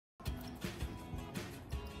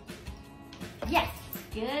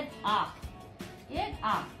Good. Off. Good.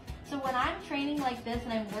 Off. So when I'm training like this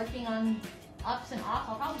and I'm working on ups and offs,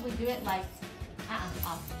 I'll probably do it like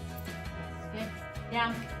off. Good.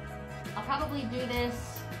 Down. I'll probably do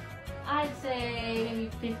this, I'd say maybe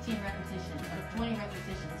 15 repetitions or 20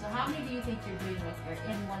 repetitions. So how many do you think you're doing with her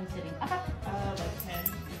in one sitting? Like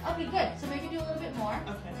 10. Okay, good. So maybe do a little bit more.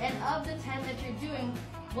 Okay. And of the 10 that you're doing,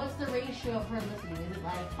 what's the ratio of her listening? Is it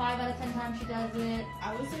like 5 out of 10 times she does it?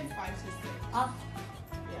 I would say 5 to 6.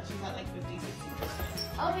 Yeah, she's at like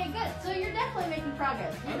 50-60%. Okay, good. So you're definitely making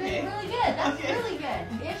progress. You're doing really good. That's really good.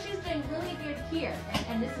 If she's doing really good here,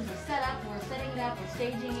 and this is a setup, we're setting it up, we're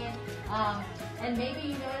staging it, and maybe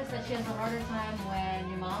you notice that she has a harder time when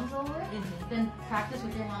your mom's over, then practice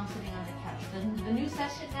with your mom sitting on the couch. The new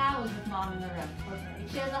session now is with mom in the room.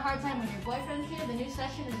 If she has a hard time when your boyfriend's here, the new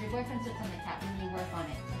session is your boyfriend sits on the couch and you work on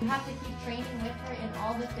it. You have to keep training with her in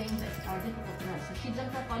all the things that are difficult for her. So she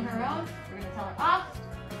jumps up on her own, we're going to tell her off.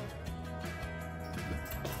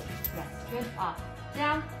 Yes, good. Off.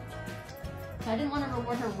 Down. So I didn't want to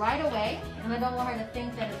reward her right away, and I don't want her to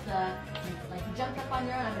think that it's like you jumped up on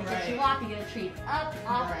your own, I'm going to get you off, you get a treat. Up,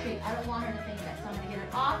 off, treat. I don't want her to think that. So I'm going to get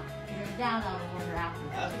her off, get her down, I'll reward her after.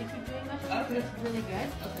 So you keep doing much of this, it's really good.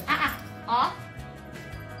 Off.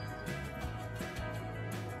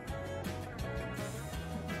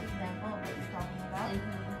 That's an example of what you're talking about.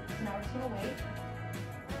 So now we're just going to wait.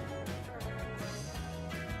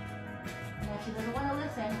 If she doesn't want to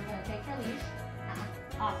listen, we're going to take her leash.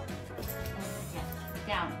 Off. Yes.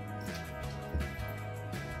 Down. Yes.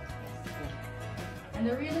 Good. And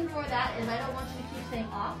the reason for that is I don't want you to keep saying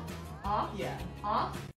off, off, off.